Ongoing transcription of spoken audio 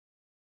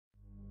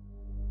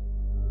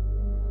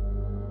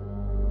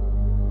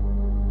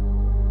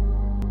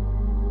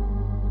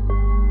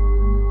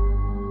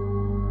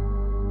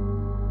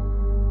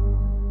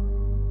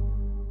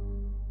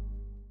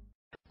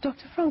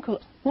Dr. Frankl,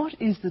 what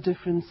is the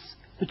difference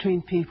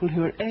between people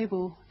who are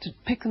able to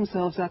pick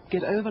themselves up,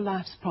 get over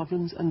life's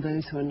problems, and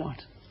those who are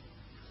not?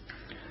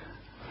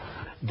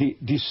 The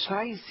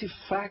decisive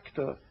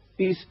factor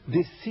is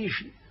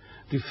decision,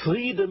 the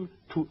freedom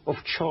of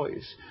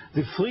choice,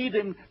 the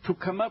freedom to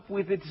come up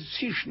with a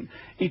decision.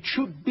 It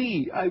should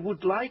be, I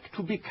would like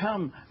to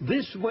become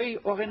this way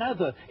or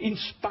another, in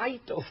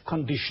spite of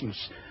conditions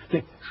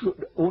that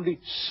should only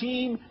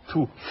seem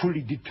to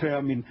fully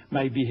determine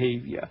my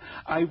behavior.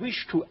 I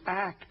wish to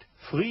act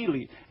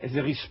freely as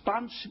a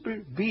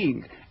responsible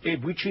being,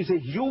 which is a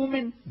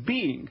human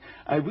being.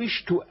 I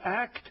wish to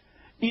act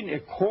in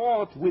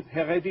accord with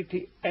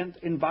heredity and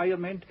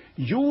environment,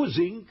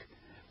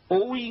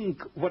 owing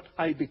what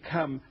I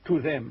become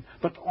to them,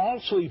 but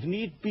also, if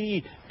need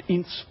be,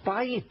 in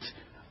spite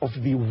of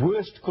the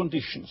worst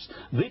conditions.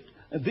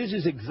 This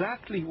is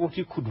exactly what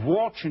you could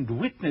watch and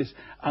witness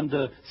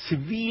under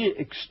severe,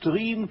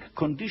 extreme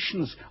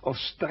conditions of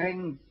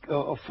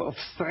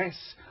stress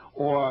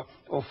or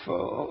of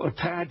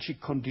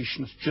tragic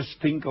conditions. Just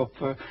think of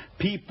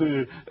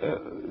people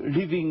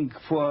living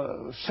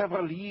for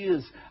several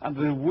years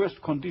under the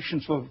worst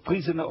conditions of a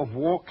prisoner of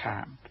war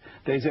camp.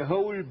 There's a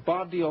whole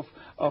body of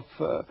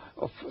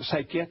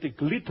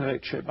psychiatric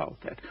literature about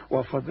that,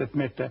 or for that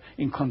matter,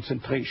 in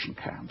concentration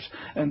camps.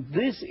 And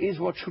this is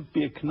what should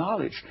be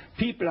acknowledged.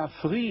 People are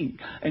free,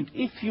 and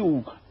if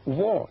you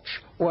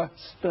watch or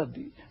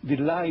study the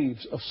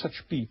lives of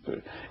such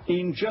people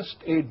in just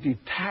a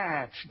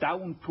detached,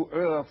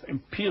 down-to-earth,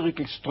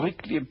 empirical,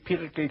 strictly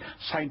empirical,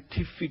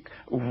 scientific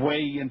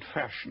way and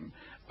fashion,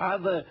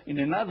 in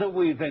another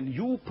way than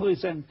you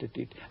presented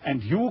it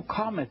and you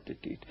commented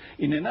it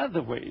in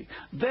another way,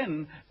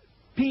 then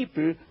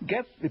people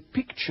get the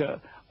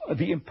picture,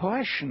 the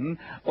impression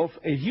of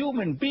a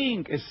human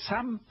being as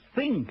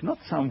something, not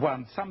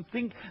someone,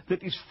 something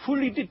that is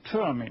fully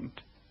determined.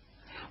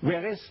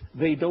 Whereas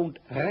they don't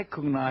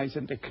recognize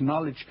and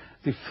acknowledge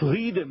the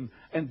freedom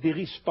and the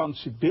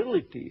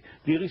responsibility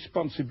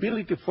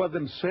for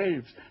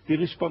themselves, the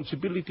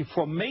responsibility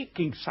for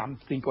making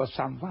something or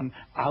someone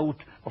out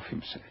of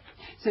himself.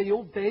 So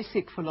your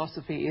basic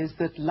philosophy is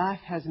that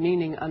life has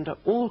meaning under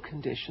all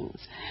conditions,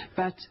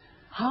 but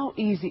how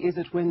easy is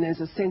it when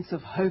there's a sense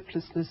of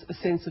hopelessness, a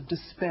sense of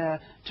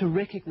despair, to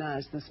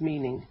recognize this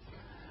meaning?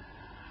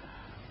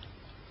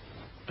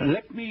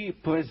 Let me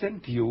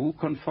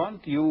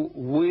confront you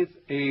with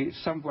a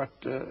somewhat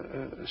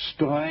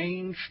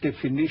strange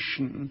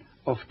definition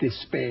of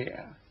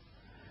despair.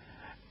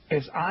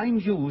 As I'm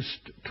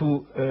used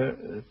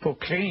to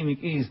proclaiming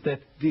is that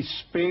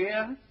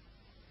despair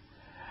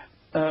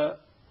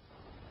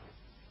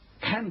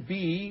can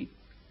be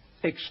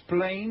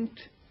explained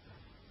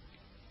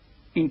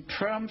in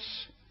terms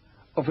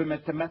of a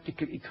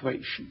mathematical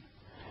equation.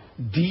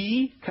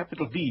 D,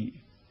 capital D,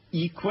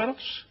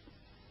 equals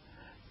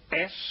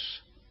S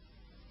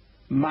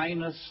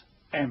minus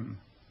M.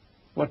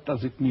 What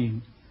does it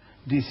mean?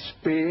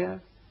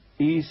 Despair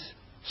is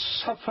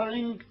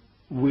suffering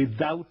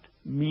without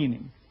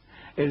meaning.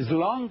 As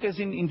long as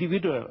an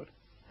individual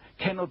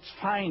cannot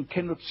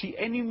see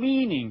any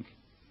meaning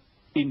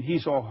in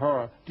his or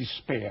her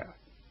despair,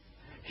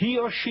 he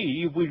or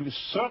she will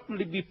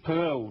certainly be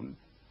prone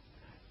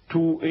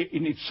to,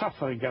 in its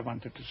suffering, I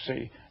wanted to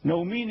say,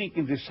 no meaning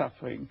in the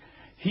suffering.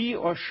 He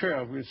or she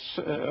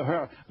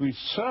will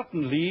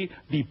certainly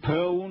be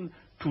prone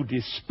to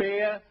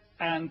despair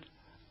and,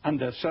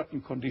 under certain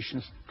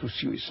conditions, to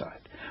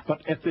suicide.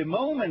 But at the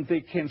moment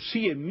they can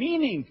see a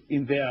meaning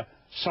in their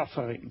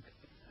suffering,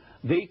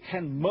 they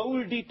can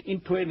mold it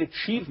into an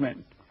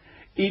achievement,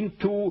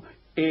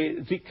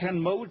 they can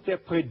mold their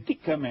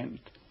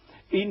predicament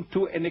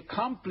into an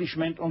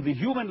accomplishment on the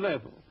human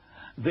level.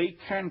 They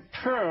can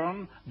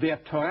turn their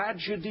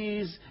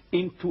tragedies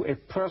into a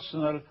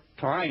personal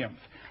triumph.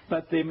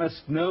 But they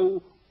must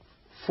know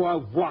for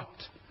what.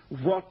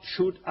 What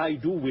should I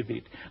do with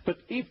it? But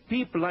if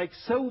people, like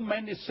so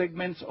many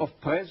segments of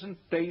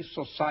present-day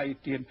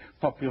society and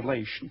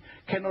population,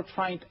 cannot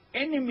find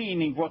any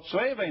meaning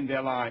whatsoever in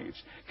their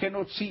lives,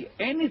 cannot see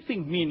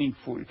anything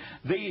meaningful,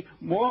 they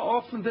more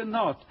often than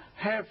not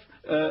have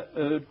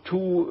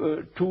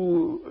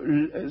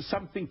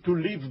something to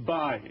live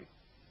by,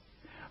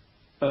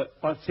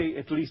 or say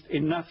at least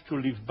enough to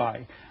live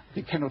by.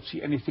 They cannot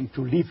see anything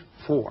to live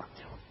for.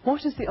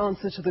 What is the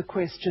answer to the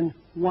question,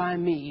 why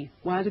me?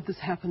 Why did this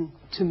happen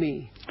to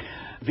me?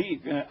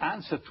 The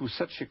answer to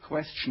such a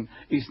question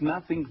is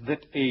nothing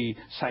that a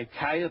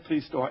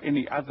psychiatrist or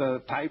any other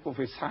type of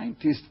a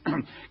scientist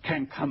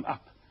can come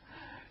up.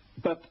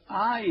 But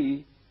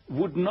I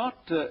would not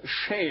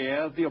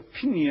share the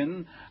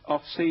opinion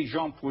of, say,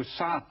 Jean-Paul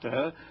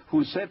Sartre,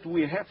 who said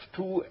we have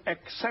to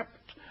accept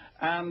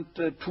and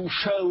to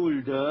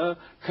shoulder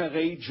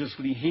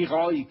courageously,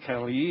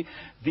 heroically,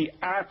 the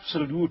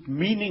absolute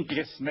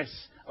meaninglessness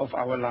of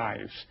our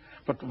lives.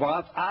 But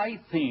what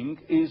I think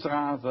is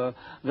rather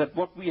that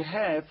what we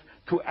have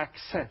to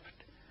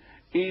accept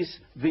is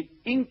the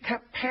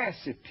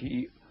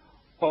incapacity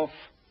of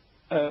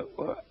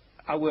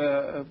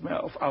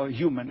our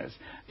humanness,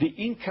 the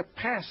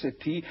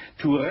incapacity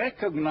to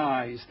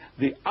recognize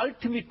the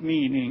ultimate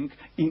meaning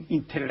in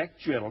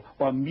intellectual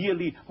or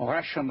merely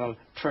rational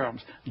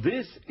terms.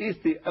 This is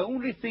the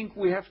only thing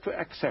we have to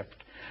accept.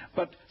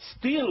 But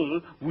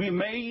still, we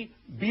may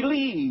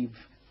believe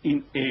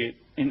in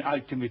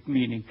ultimate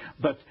meaning,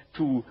 but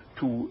to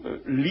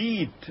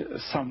lead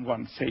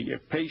someone, say a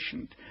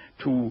patient,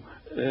 to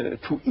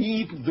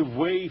eat the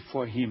way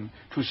for him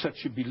to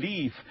such a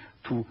belief,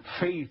 to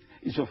faith,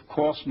 is of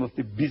course not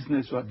the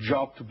business or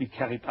job to be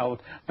carried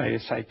out by a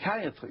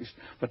psychiatrist,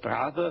 but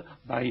rather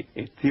by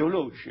a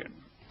theologian.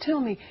 Tell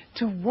me,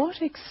 to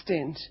what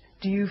extent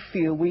do you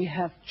feel we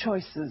have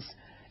choices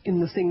in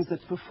the things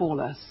that befall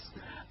us?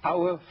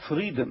 Our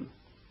freedom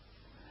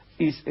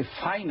is a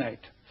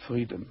finite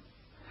freedom,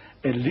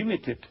 a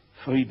limited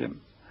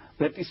freedom.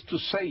 That is to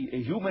say,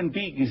 a human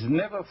being is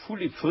never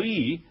fully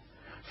free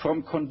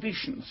from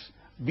conditions,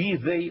 be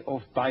they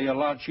of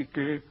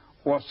biological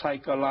or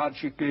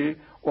psychological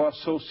or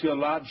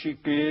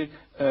sociological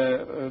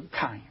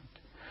kind.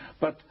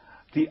 But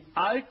the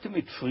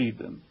ultimate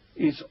freedom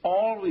is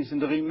always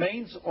and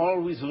remains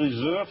always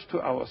reserved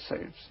to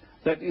ourselves.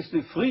 That is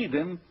the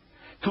freedom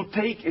to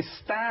take a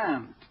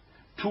stand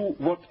to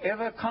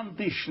whatever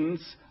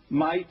conditions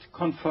might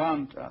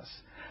confront us.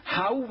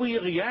 How we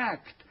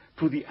react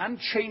to the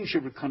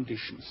unchangeable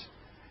conditions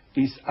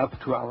is up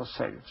to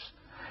ourselves.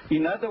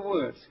 In other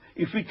words,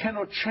 if we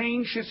cannot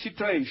change a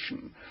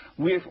situation,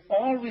 we have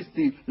always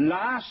the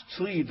last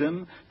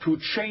freedom to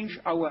change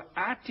our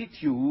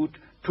attitude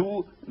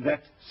to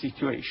that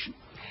situation.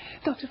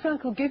 Dr.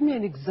 Frankl, give me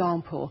an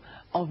example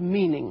of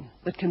meaning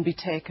that can be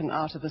taken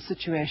out of a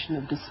situation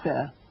of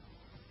despair.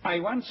 I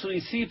once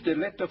received a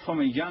letter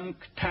from a young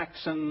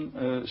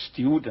Texan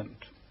student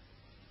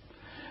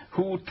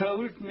who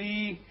told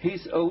me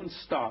his own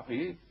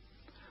story.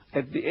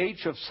 At the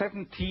age of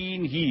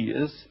 17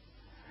 years,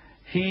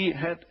 he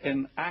had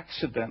an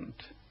accident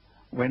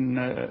when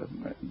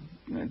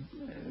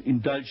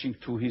indulging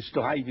to his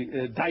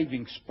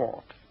diving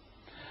sport.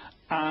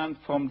 And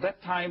from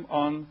that time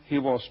on, he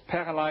was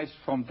paralyzed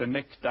from the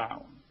neck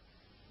down.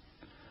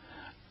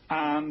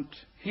 And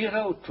he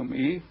wrote to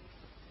me,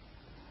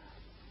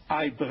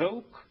 "I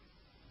broke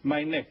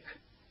my neck,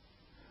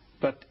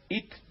 but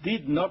it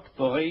did not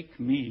break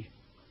me.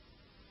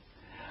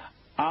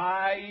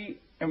 I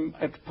am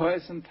at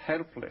present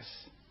helpless,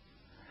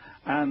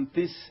 and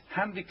this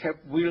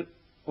handicap will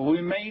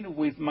remain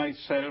with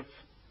myself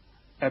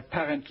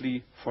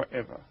apparently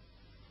forever.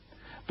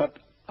 But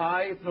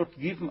I have not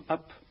given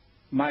up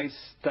my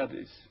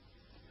studies.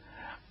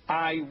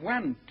 I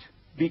went,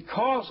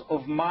 because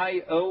of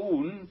my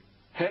own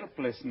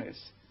helplessness,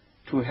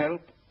 to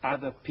help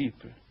other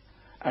people.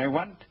 I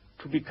want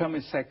to become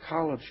a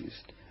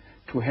psychologist,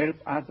 to help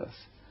others.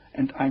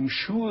 And I'm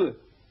sure,"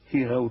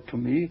 he wrote to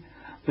me,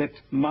 "that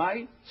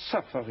my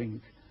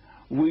suffering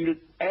will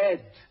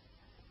add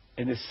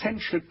an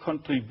essential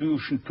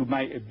contribution to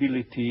my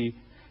ability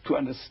to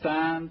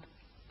understand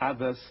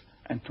others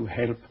and to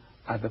help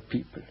other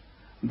people."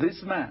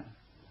 This man,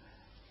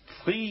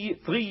 three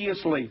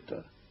years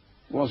later,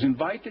 was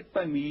invited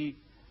by me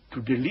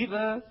to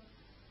deliver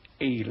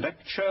a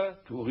lecture,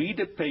 to read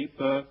a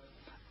paper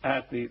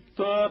at the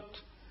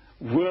 3rd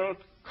World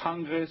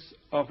Congress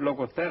of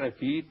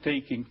Logotherapy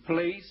taking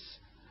place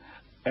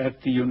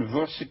at the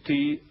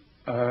University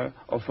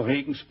of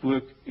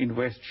Regensburg in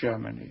West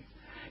Germany.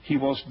 He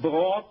was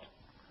brought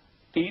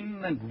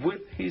in and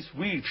with his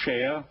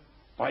wheelchair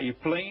by a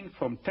plane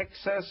from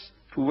Texas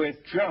to West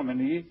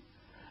Germany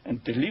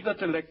and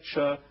delivered a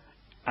lecture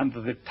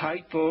under the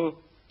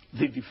title,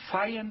 "The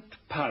Defiant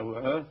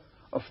Power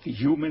of the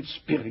Human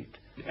Spirit."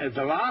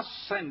 The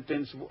last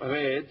sentence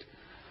read,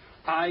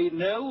 "I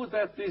know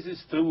that this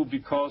is true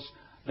because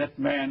that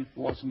man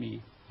was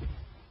me."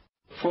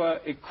 For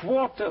a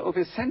quarter of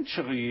a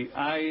century,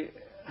 I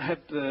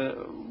had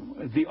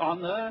the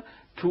honor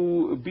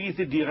to be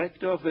the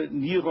director of a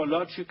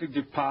neurological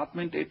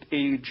department at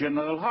a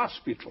general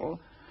hospital.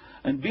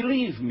 And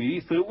believe me,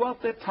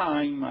 throughout that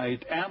time I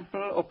had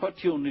ample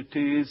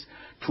opportunities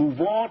to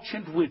watch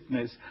and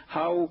witness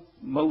how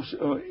most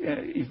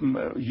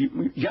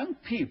even young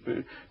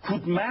people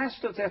could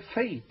master their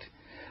fate.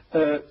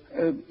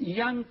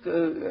 Young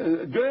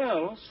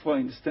girls, for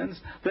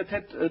instance, that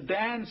had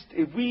danced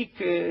a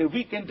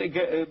weekend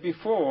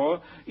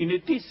before in a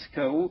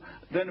disco,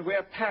 then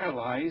were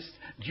paralyzed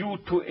due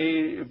to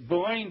a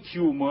brain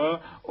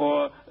tumor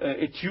or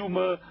a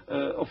tumor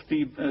of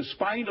the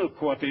spinal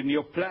cord, a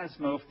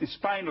neoplasm of the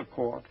spinal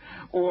cord.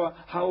 Or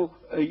how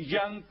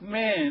young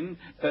men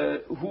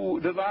who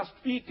the last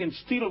weekend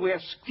still were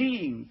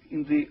skiing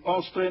in the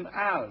Austrian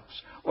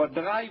Alps or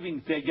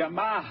driving their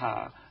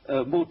Yamaha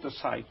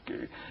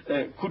motorcycle,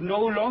 could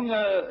no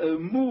longer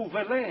move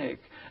a leg.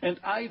 And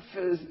I've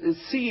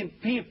seen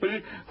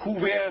people who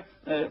were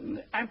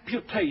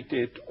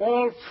amputated.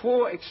 All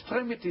 4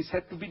 extremities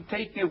had to be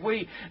taken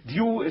away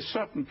due a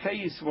certain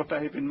case, what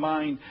I have in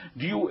mind,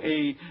 due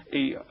a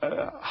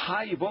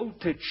high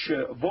voltage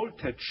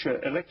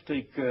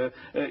electric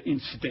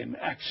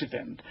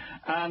accident.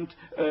 And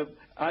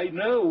I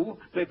know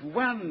that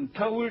one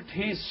told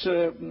his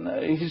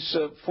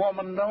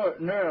former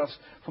nurse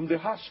from the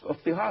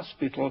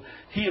hospital,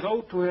 he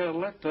wrote to her a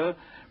letter,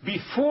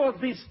 before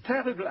this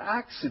terrible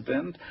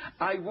accident,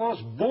 I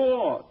was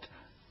bored,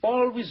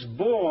 always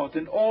bored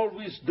and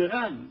always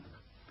drunk.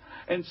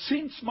 And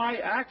since my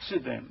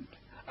accident,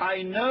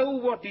 I know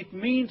what it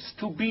means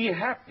to be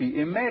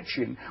happy.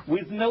 Imagine,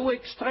 with no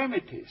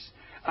extremities.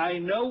 I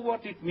know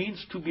what it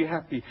means to be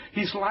happy.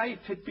 His life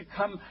had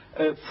become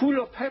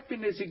full of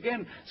happiness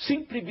again,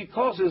 simply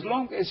because as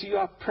long as you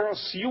are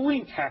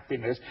pursuing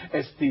happiness,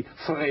 as the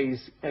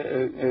phrase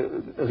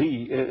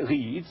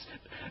reads,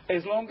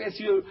 as long as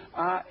you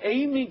are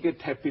aiming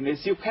at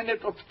happiness, you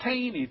cannot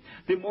obtain it.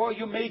 The more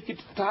you make it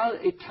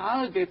a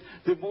target,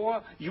 the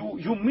more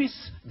you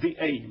miss the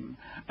aim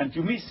and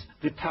you miss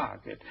the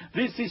target.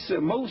 This is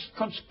most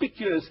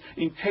conspicuous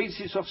in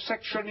cases of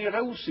sexual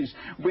neurosis,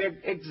 where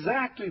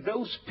exactly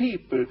those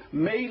people,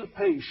 male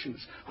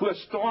patients, who are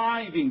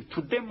striving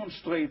to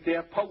demonstrate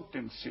their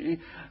potency,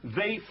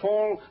 they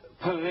fall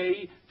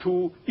prey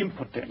to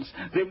impotence.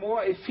 The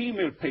more a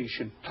female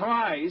patient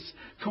tries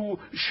to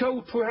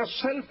show to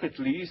herself at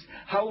least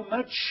how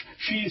much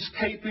she is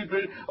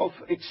capable of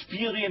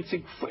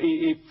experiencing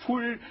a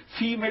full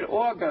female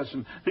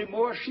orgasm, the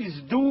more she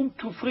is doomed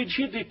to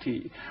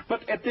frigidity.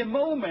 But at the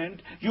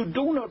moment, you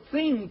do not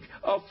think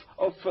of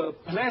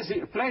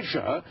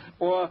pleasure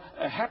or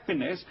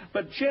happiness,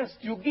 but just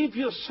you give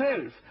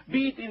yourself,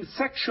 be it in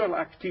sexual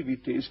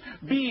activities,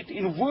 be it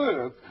in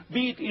work,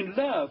 be it in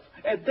love,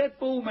 at that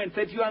moment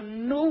that you are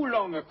no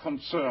longer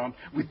concerned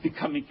with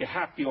becoming a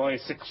happy or a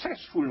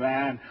successful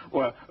man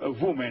or a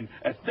woman.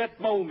 At that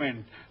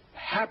moment,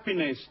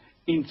 happiness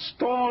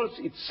installs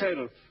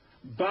itself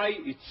by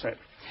itself.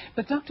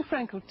 But Dr.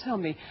 Frankl, tell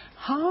me,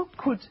 how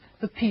could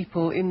the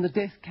people in the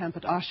death camp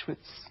at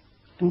Auschwitz,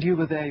 and you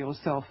were there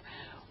yourself,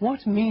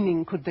 what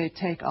meaning could they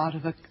take out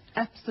of an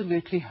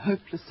absolutely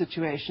hopeless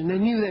situation? They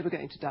knew they were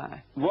going to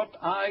die. What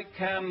I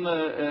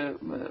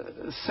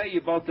can say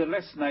about the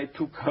lesson I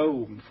took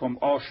home from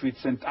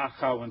Auschwitz and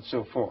Dachau and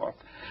so forth,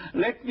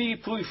 let me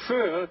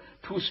prefer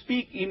to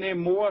speak in a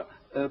more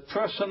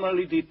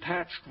personally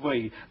detached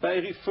way by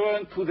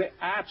referring to the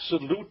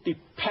absolutely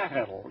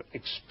parallel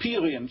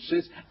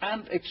experiences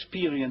and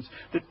experience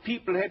that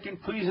people had in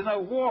prisoner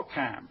war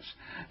camps.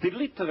 The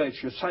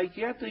literature,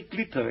 psychiatric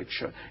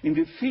literature in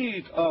the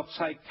field of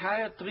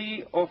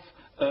psychiatry of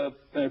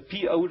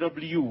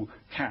POW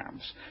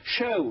camps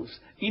shows,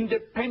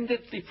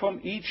 independently from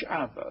each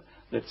other,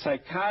 that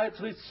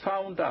psychiatrists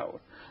found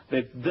out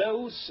that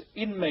those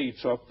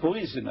inmates or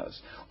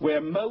prisoners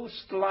were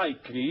most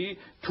likely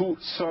to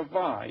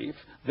survive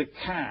the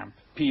camp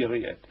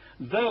period.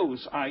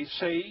 Those, I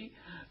say,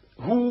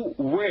 who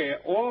were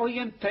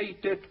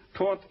orientated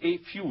toward a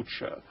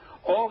future,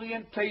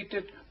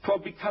 orientated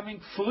toward becoming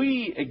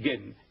free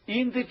again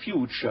in the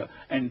future,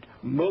 and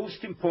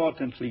most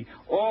importantly,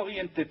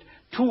 oriented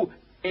to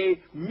a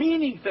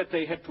meaning that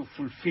they had to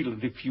fulfill in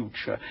the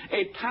future,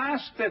 a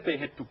task that they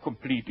had to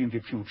complete in the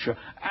future,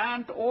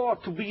 and or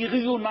to be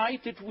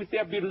reunited with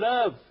their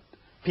beloved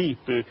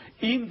people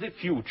in the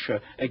future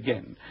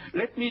again.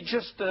 Let me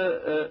just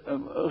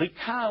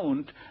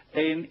recount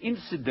an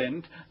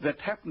incident that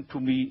happened to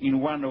me in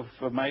one of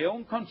my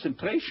own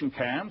concentration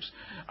camps.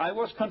 I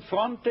was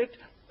confronted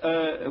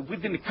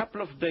within a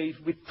couple of days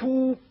with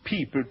two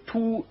people,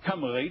 two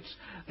comrades,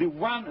 the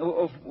one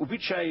of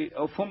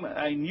whom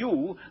I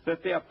knew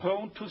that they are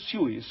prone to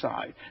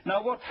suicide.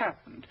 Now what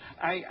happened?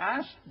 I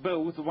asked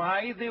both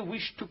why they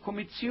wished to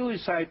commit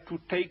suicide, to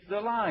take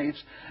their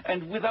lives,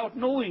 and without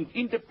knowing,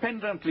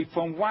 independently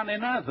from one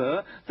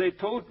another, they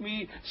told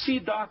me, see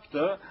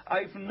doctor,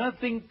 I've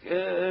nothing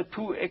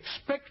to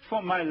expect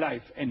from my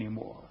life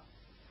anymore.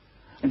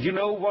 And you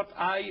know what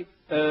I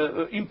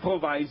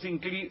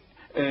improvisingly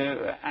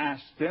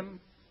asked them?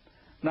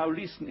 Now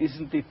listen,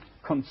 isn't it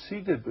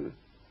conceivable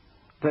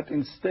that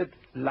instead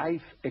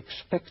life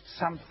expects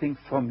something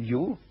from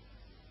you?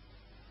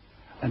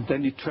 And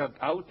then it turned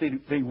out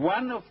that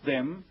one of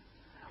them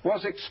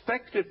was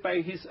expected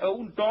by his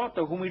own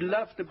daughter, whom he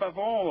loved above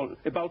all.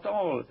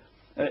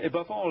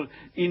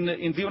 In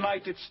the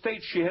United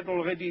States, she had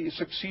already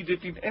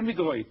succeeded in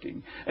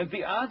emigrating. And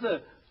the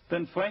other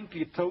then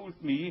frankly told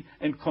me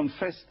and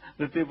confessed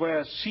that there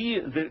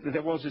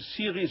was a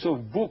series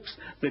of books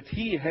that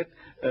he had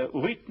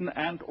written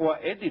and or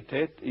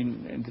edited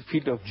in the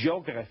field of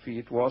geography,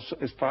 it was,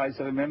 as far as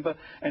I remember,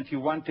 and he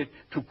wanted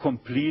to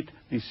complete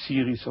this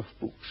series of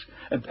books.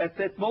 And at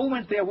that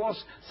moment there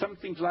was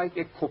something like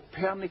a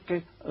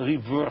Copernican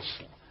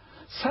reversal.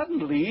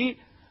 Suddenly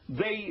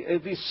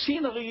the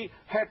scenery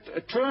had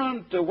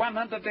turned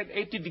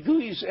 180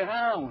 degrees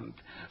around.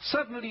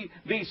 Suddenly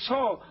they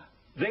saw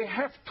they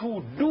have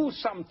to do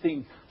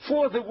something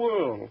for the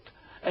world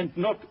and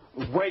not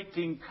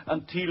waiting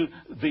until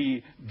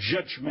the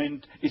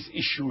judgment is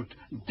issued,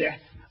 death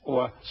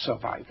or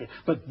survival.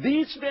 But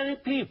these very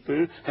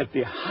people had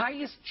the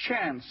highest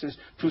chances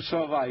to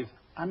survive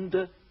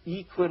under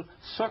equal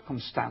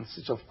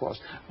circumstances, of course.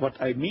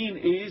 What I mean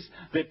is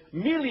that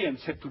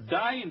millions had to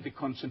die in the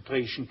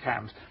concentration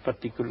camps,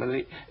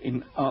 particularly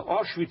in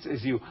Auschwitz,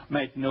 as you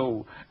might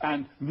know,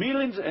 and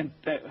millions and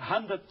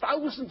hundred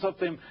thousands of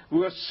them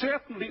were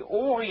certainly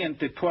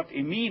oriented toward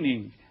a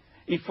meaning,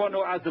 if for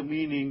no other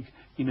meaning,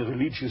 in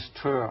religious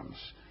terms.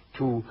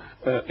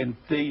 And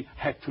they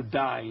had to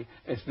die,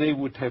 as they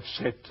would have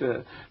said,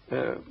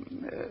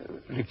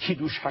 le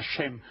kiddush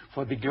Hashem,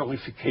 for the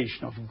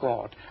glorification of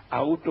God,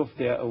 out of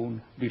their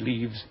own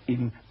beliefs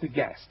in the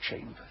gas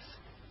chambers.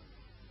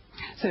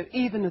 So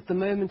even at the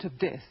moment of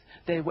death,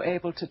 they were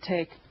able to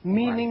take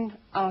meaning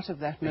out of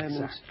that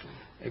moment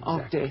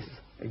of death.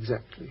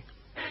 Exactly.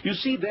 You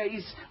see, there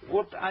is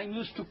what I'm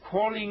used to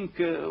calling,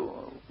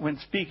 when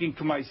speaking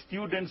to my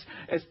students,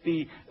 as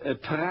the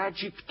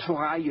tragic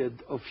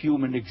triad of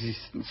human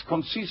existence,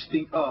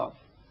 consisting of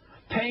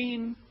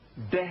pain,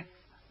 death,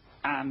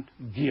 and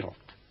guilt.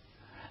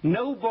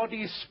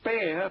 Nobody is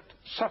spared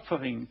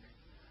suffering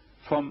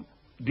from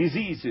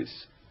diseases,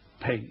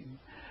 pain.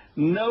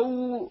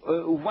 No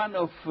one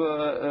of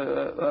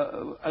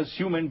us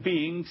human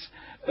beings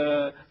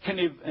can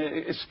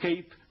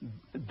escape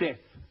death,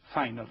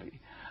 finally.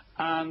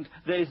 And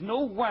there is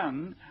no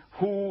one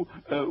who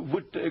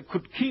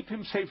could keep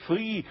himself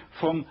free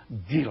from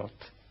guilt.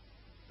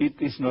 It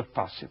is not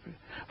possible.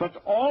 But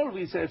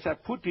always, as I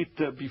put it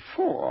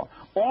before,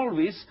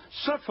 always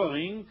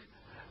suffering,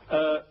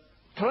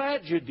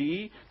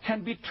 tragedy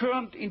can be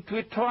turned into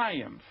a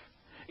triumph,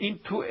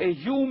 into a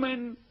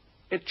human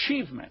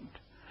achievement.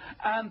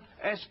 And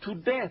as to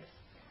death,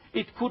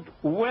 it could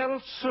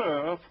well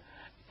serve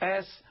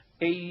as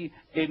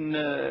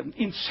an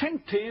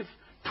incentive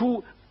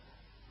to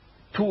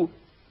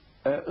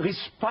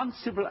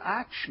responsible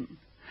action,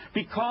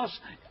 because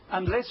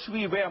unless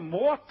we were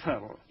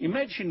mortal,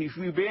 imagine if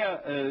we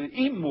were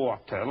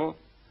immortal,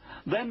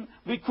 then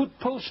we could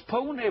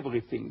postpone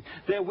everything.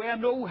 There were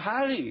no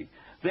hurry.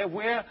 There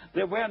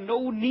were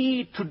no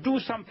need to do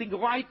something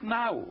right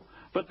now.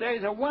 But there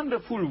is a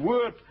wonderful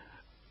word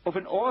of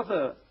an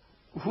author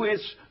who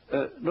has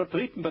not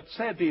written but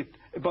said it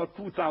about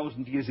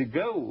 2,000 years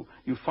ago.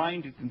 You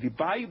find it in the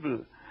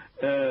Bible.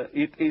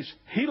 It is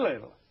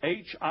Hillel,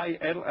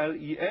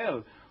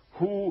 Hillel,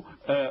 who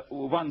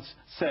once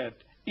said,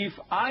 if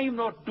I'm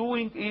not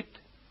doing it,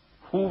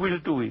 who will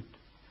do it?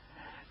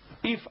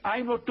 If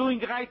I'm not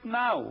doing it right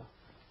now,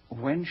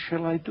 when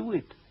shall I do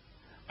it?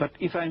 But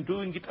if I'm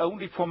doing it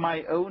only for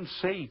my own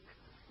sake,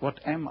 what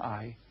am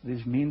I?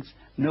 This means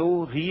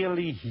no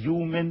really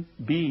human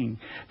being.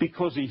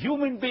 Because a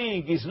human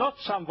being is not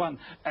someone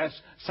as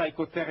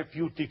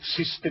psychotherapeutic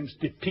systems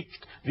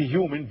depict the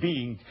human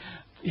being.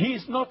 He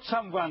is not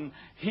someone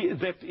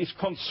that is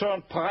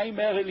concerned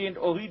primarily and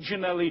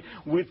originally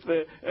with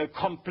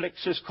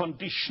complexes,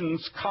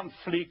 conditions,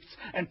 conflicts,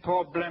 and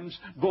problems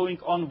going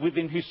on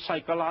within his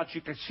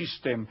psychological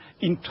system,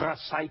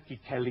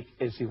 intrapsychically,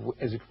 as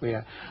it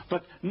were.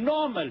 But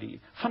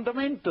normally,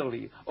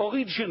 fundamentally,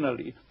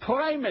 originally,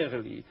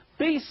 primarily,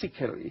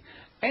 basically,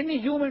 any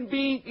human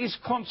being is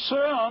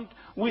concerned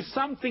with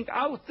something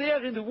out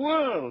there in the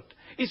world,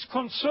 is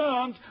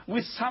concerned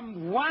with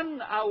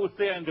someone out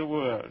there in the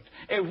world,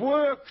 a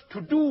work to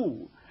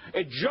do,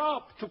 a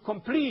job to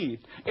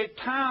complete, a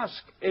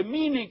task, a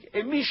meaning,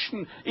 a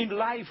mission in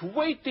life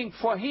waiting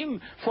for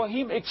him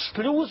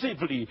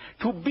exclusively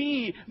to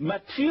be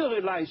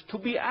materialized, to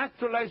be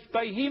actualized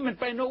by him and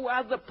by no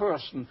other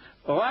person.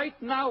 Right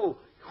now,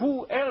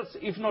 who else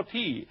if not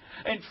he?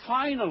 And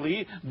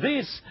finally,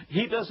 this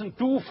he doesn't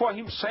do for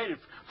himself,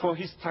 for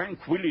his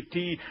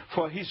tranquility,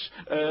 for his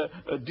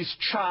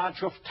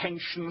discharge of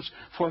tensions,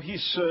 for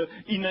his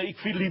inner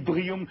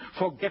equilibrium,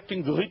 for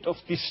getting rid of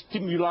the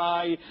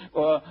stimuli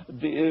of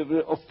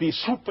the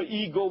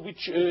superego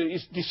which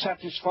is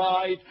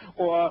dissatisfied,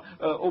 or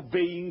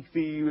obeying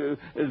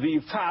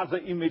the father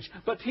image.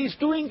 But he's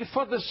doing it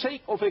for the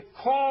sake of a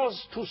cause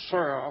to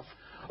serve,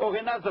 or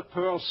another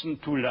person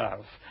to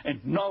love,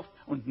 and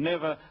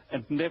never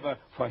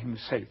for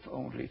himself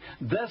only.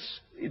 Thus,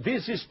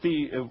 this is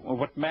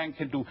what man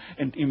can do.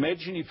 And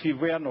imagine if he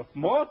were not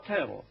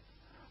mortal,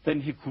 then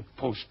he could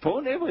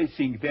postpone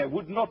everything. There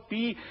would not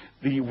be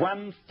the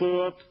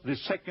 1/3, the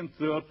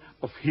 2/3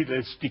 of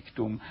Hillel's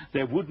dictum.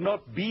 There would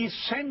not be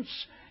sense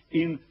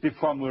in the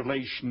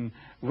formulation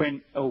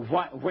when,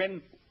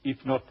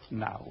 if not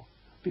now,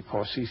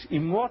 because he's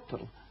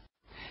immortal.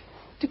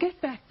 To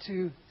get back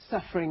to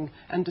suffering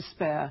and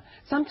despair,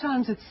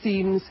 sometimes it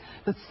seems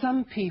that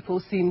some people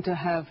seem to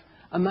have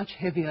a much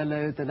heavier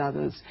load than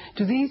others.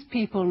 Do these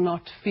people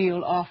not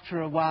feel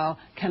after a while,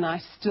 can I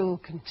still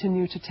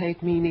continue to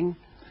take meaning?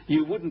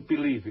 You wouldn't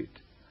believe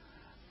it.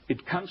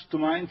 it comes to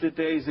mind that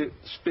there is a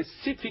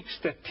specific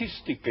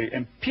statistical,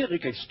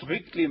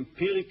 strictly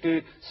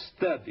empirical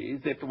study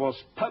that was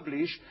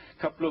published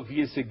a couple of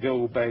years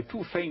ago by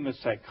two famous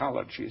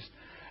psychologists.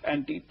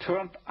 And it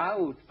turned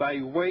out,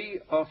 by way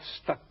of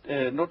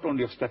not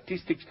only of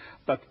statistics,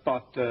 but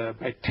by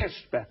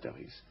test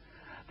batteries,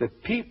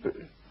 that people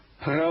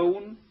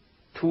prone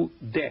to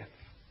death,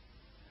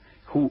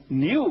 who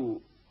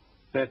knew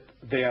that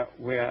they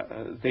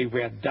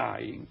were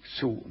dying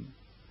soon,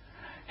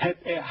 had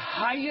a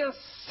higher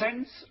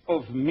sense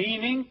of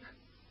meaning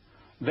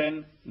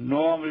than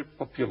normal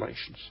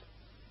populations.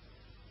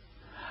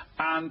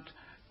 And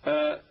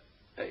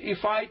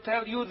if I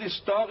tell you the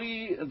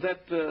story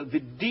that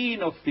the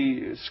dean of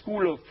the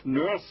School of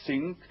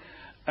Nursing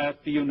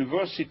at the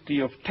University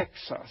of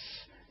Texas,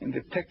 in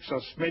the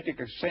Texas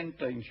Medical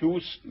Center in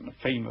Houston, a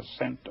famous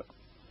center,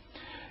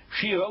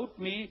 she wrote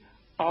me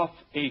of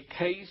a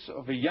case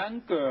of a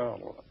young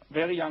girl,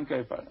 very young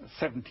girl, about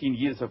 17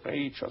 years of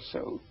age or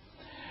so,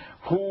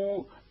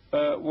 who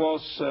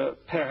was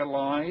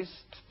paralyzed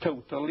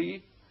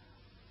totally,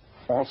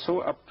 also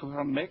up to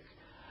her neck,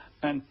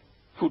 and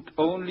could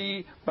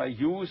only, by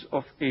use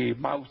of a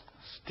mouth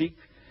stick,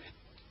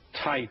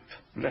 type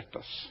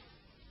letters.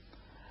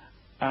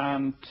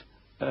 And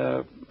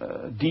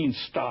Dean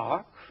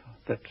Stark,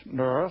 that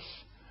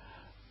nurse,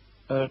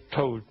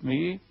 told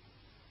me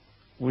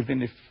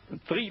within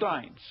 3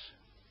 lines,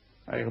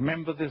 I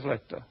remember this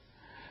letter,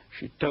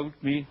 she told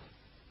me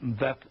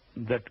that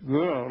that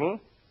girl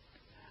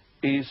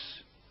is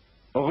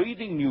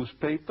reading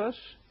newspapers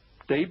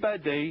day by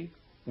day,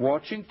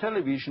 watching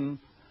television,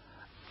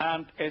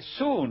 and as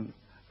soon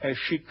as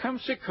she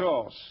comes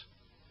across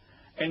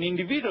an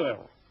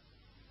individual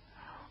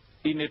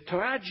in a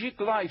tragic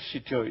life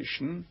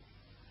situation,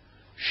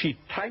 she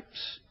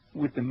types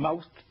with the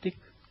mouse stick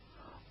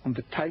on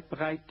the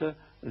typewriter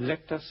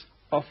letters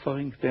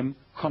offering them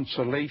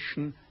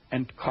consolation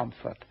and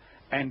comfort.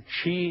 And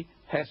she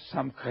has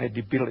some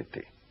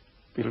credibility,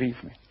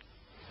 believe me.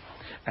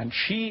 And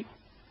she,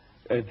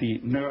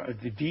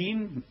 the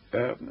Dean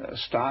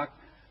Stark,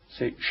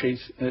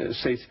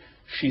 says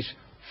she's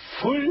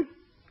full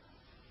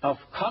of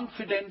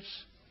confidence.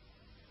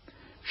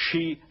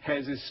 She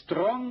has a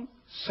strong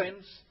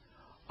sense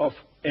of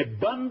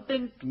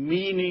abundant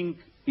meaning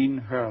in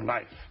her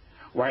life,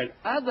 while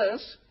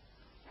others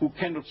who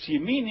cannot see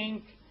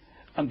meaning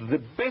under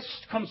the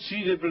best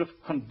conceivable of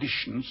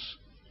conditions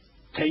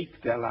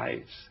take their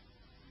lives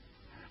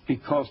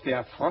because they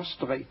are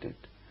frustrated.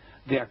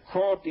 They are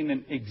caught in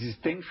an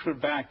existential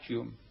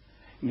vacuum,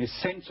 in a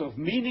sense of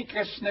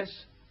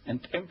meaninglessness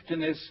and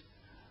emptiness.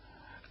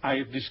 I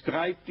have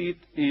described it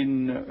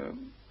in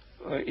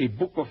a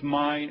book of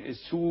mine as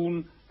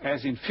soon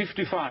as in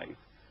 1955.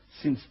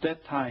 Since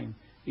that time,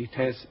 it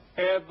has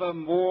ever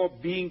more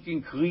been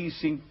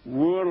increasing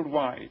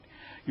worldwide.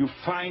 You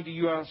find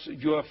you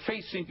are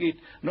facing it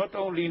not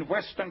only in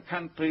Western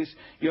countries,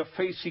 you are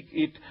facing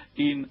it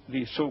in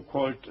the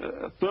so-called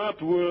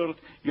third world,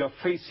 you are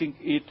facing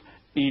it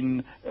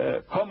in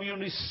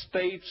communist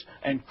states,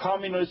 and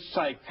communist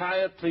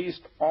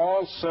psychiatrists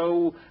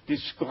also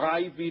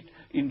describe it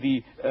in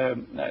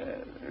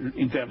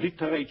their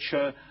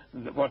literature.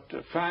 What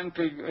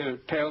Frankl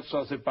tells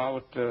us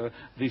about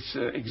this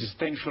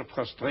existential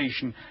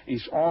frustration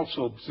is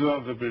also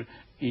observable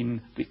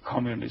in the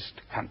communist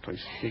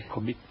countries. They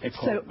commit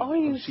So are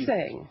you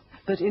saying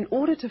that in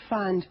order to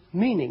find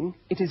meaning,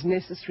 it is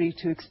necessary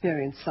to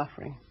experience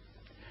suffering?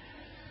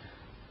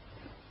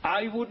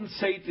 I wouldn't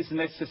say it is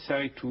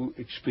necessary to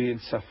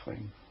experience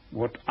suffering.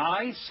 What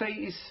I say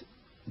is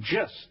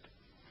just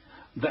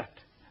that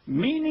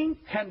meaning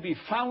can be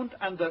found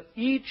under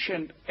each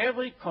and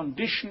every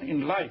condition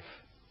in life,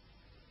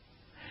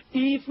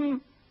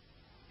 even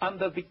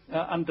under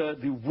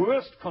the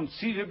worst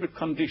conceivable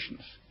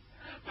conditions,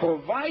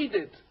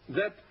 provided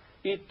that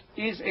it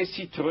is a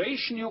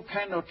situation you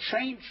cannot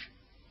change.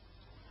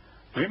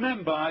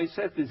 Remember, I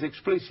said this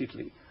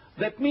explicitly.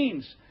 That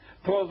means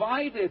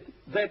provided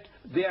that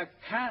the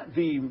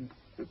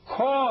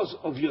cause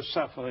of your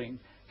suffering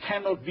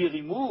cannot be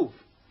removed.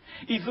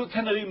 If you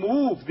can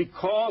remove the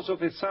cause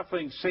of a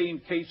suffering, say in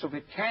case of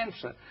a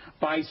cancer,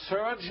 by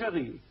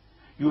surgery,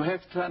 you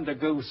have to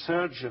undergo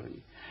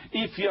surgery.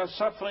 If you are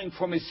suffering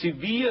from a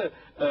severe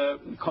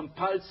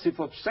compulsive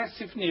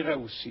obsessive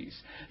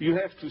neurosis, you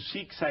have to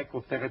seek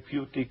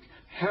psychotherapeutic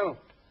help.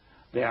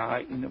 There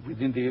are,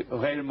 within the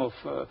realm of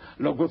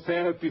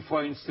logotherapy,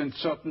 for instance,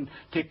 certain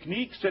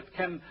techniques that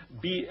can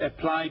be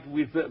applied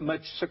with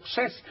much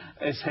success,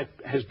 as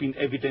has been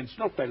evidenced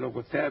not by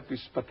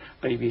logotherapists but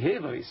by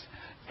behaviorists.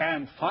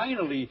 And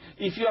finally,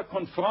 if you are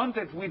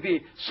confronted with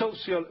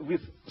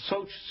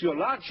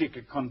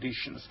sociological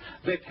conditions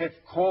that have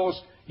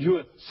caused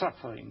your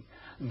suffering,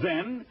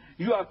 then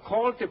you are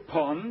called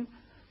upon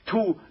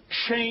to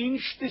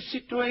change the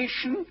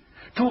situation,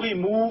 to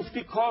remove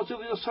the cause of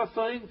your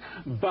suffering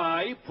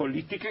by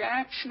political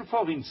action,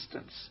 for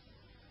instance.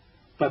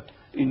 But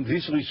in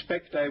this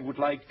respect, I would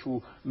like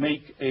to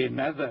make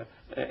another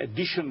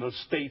additional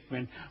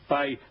statement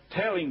by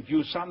telling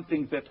you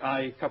something that I,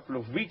 a couple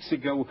of weeks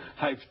ago,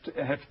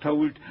 have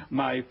told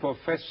my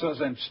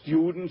professors and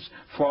students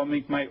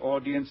forming my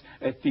audience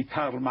at the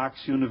Karl Marx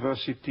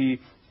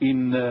University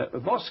in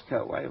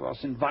Moscow. I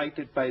was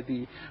invited by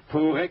the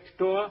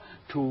prorector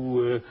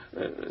to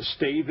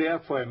stay there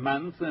for a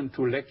month and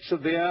to lecture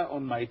there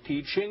on my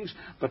teachings,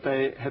 but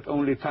I had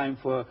only time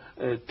for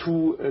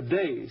 2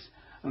 days.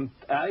 And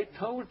I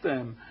told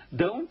them,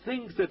 don't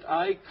think that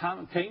I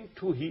came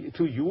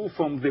to you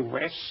from the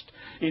West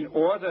in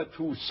order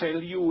to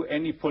sell you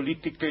any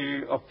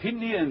political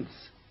opinions.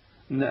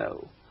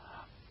 No,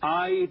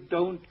 I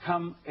don't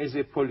come as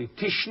a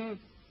politician,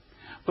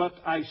 but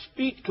I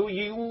speak to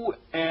you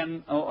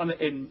on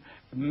a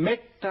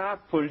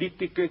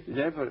meta-political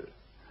level.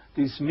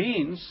 This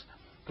means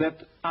that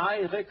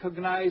I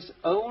recognize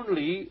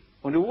only,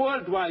 on a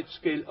worldwide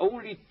scale,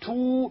 only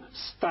 2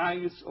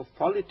 styles of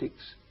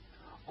politics,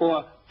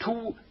 or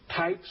 2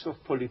 types of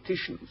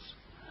politicians.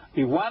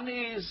 The one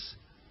is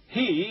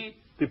he,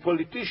 the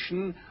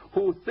politician,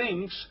 who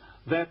thinks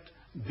that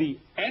the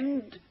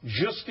end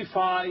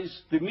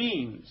justifies the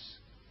means,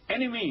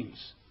 any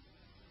means,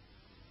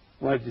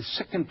 while the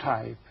second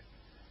type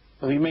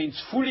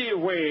remains fully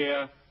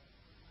aware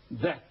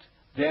that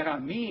there are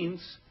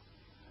means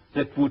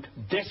that would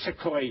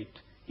desecrate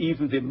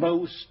even the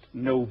most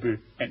noble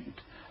end.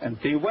 And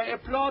they were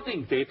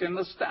applauding that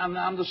and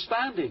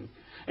understanding.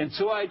 And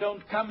so I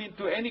don't come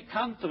into any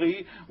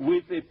country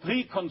with a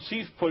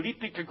preconceived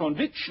political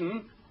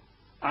conviction.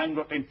 I'm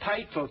not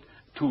entitled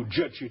to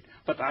judge it.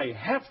 But I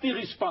have the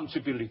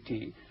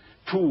responsibility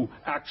to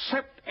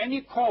accept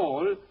any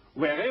call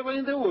wherever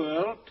in the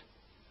world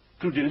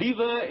to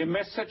deliver a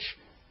message,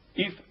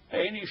 if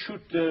any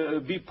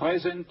should be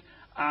present,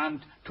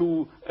 and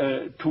to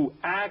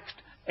act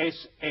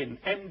as an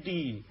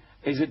MD,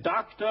 as a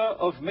doctor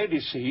of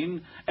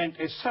medicine, and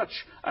as such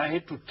I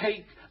had to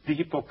take the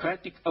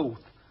Hippocratic oath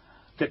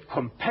that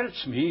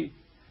compels me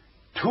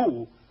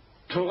to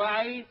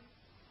try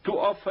to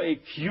offer a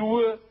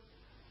cure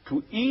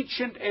to each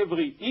and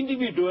every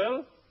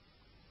individual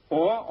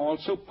or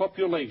also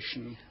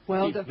population,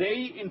 if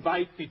they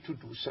invite me to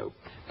do so.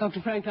 Dr.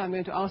 Frankl, I'm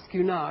going to ask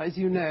you now, as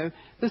you know,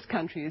 this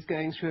country is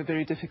going through a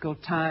very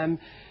difficult time.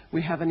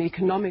 We have an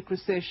economic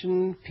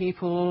recession,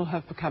 people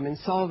have become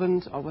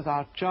insolvent or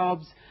without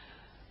jobs,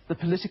 the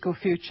political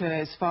future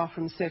is far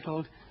from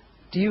settled.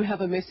 Do you have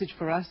a message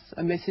for us,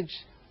 a message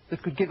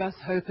that could give us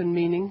hope and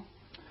meaning?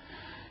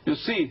 You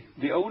see,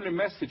 the only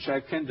message I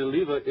can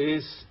deliver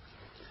is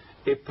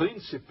a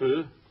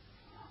principle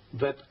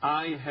that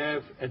I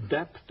have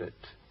adopted.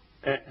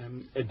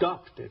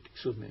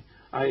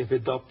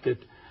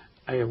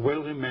 I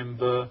well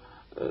remember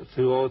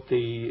throughout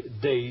the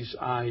days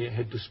I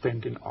had to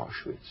spend in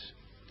Auschwitz.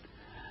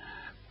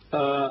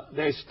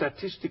 There is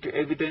statistical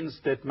evidence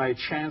that my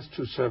chance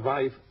to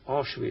survive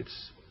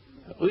Auschwitz,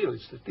 real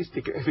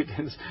statistical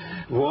evidence,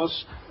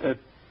 was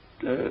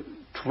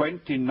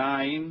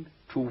 29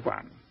 to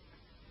 1.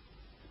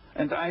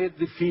 And I had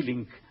the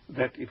feeling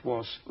that it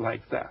was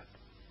like that.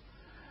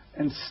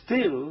 And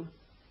still,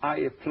 I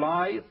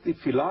applied the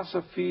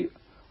philosophy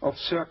of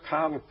Sir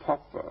Karl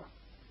Popper,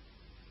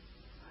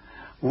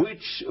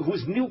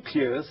 whose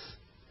nucleus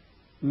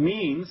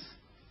means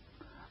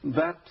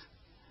that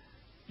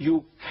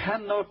you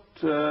cannot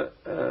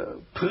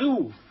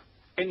prove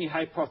any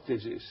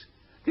hypothesis.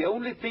 The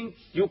only thing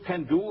you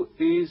can do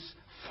is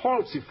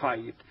falsify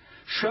it,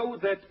 show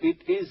that it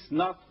is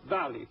not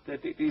valid,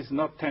 that it is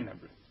not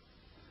tenable.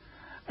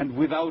 And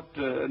without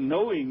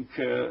knowing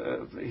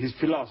his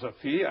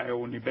philosophy, I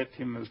only met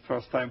him the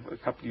first time a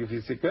couple of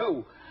years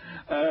ago,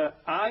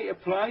 I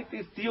applied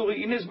this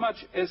theory inasmuch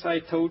as I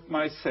told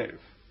myself,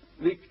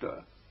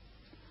 Victor,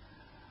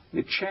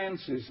 the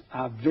chances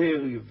are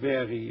very,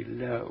 very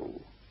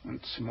low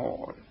and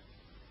small.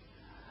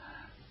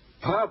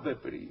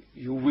 Probably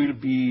you will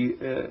be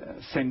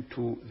sent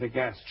to the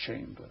gas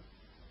chamber.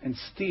 And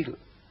still,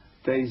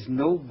 there is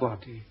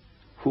nobody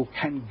who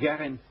can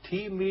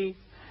guarantee me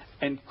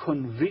and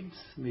convince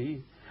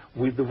me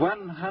with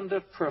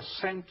 100%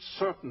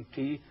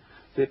 certainty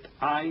that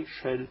I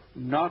shall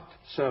not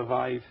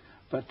survive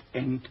but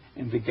end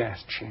in the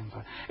gas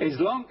chamber. As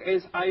long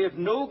as I have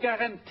no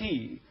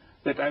guarantee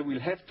that I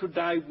will have to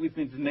die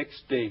within the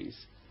next days,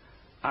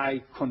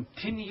 I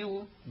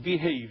continue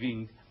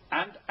behaving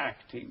and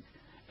acting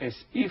as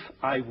if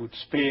I would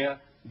spare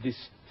this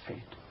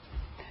fate.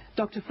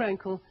 Dr.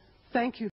 Frankl, thank you